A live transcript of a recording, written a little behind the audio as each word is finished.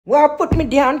Well, put me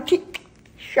down,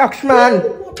 shucks, man.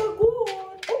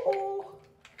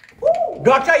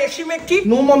 Daughter, you see me teeth?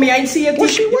 No, mommy, I ain't see your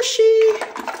teeth. Washy.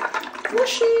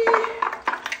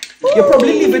 You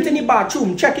probably leave it in the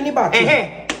bathroom. Check in the bathroom.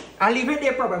 Hey, I'll leave it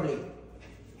there probably.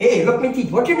 Hey, look my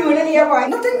teeth. What you doing in here, boy?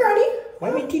 Nothing, Granny.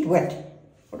 Why my teeth wet?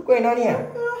 What's going on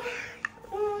here?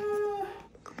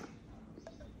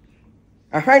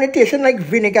 I find it tasting like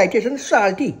vinegar. It tasting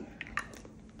salty.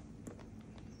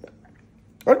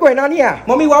 What's going on here?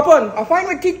 Mommy, what happened? I find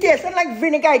my teeth tasting like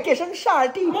vinegar. It tasting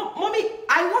salty. Mommy,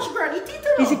 I wash Granny teeth.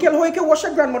 Ezekiel, how you can wash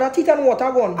your grandmother teeth and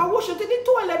water gun? I wash it in the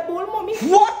toilet bowl, Mommy.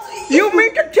 What? You mean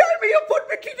to tell me you put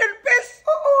my teeth in piss?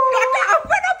 Daughter, I'm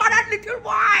fed up on that little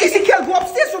boy. Ezekiel, go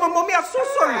upstairs with my mommy. I'm so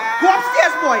sorry. Go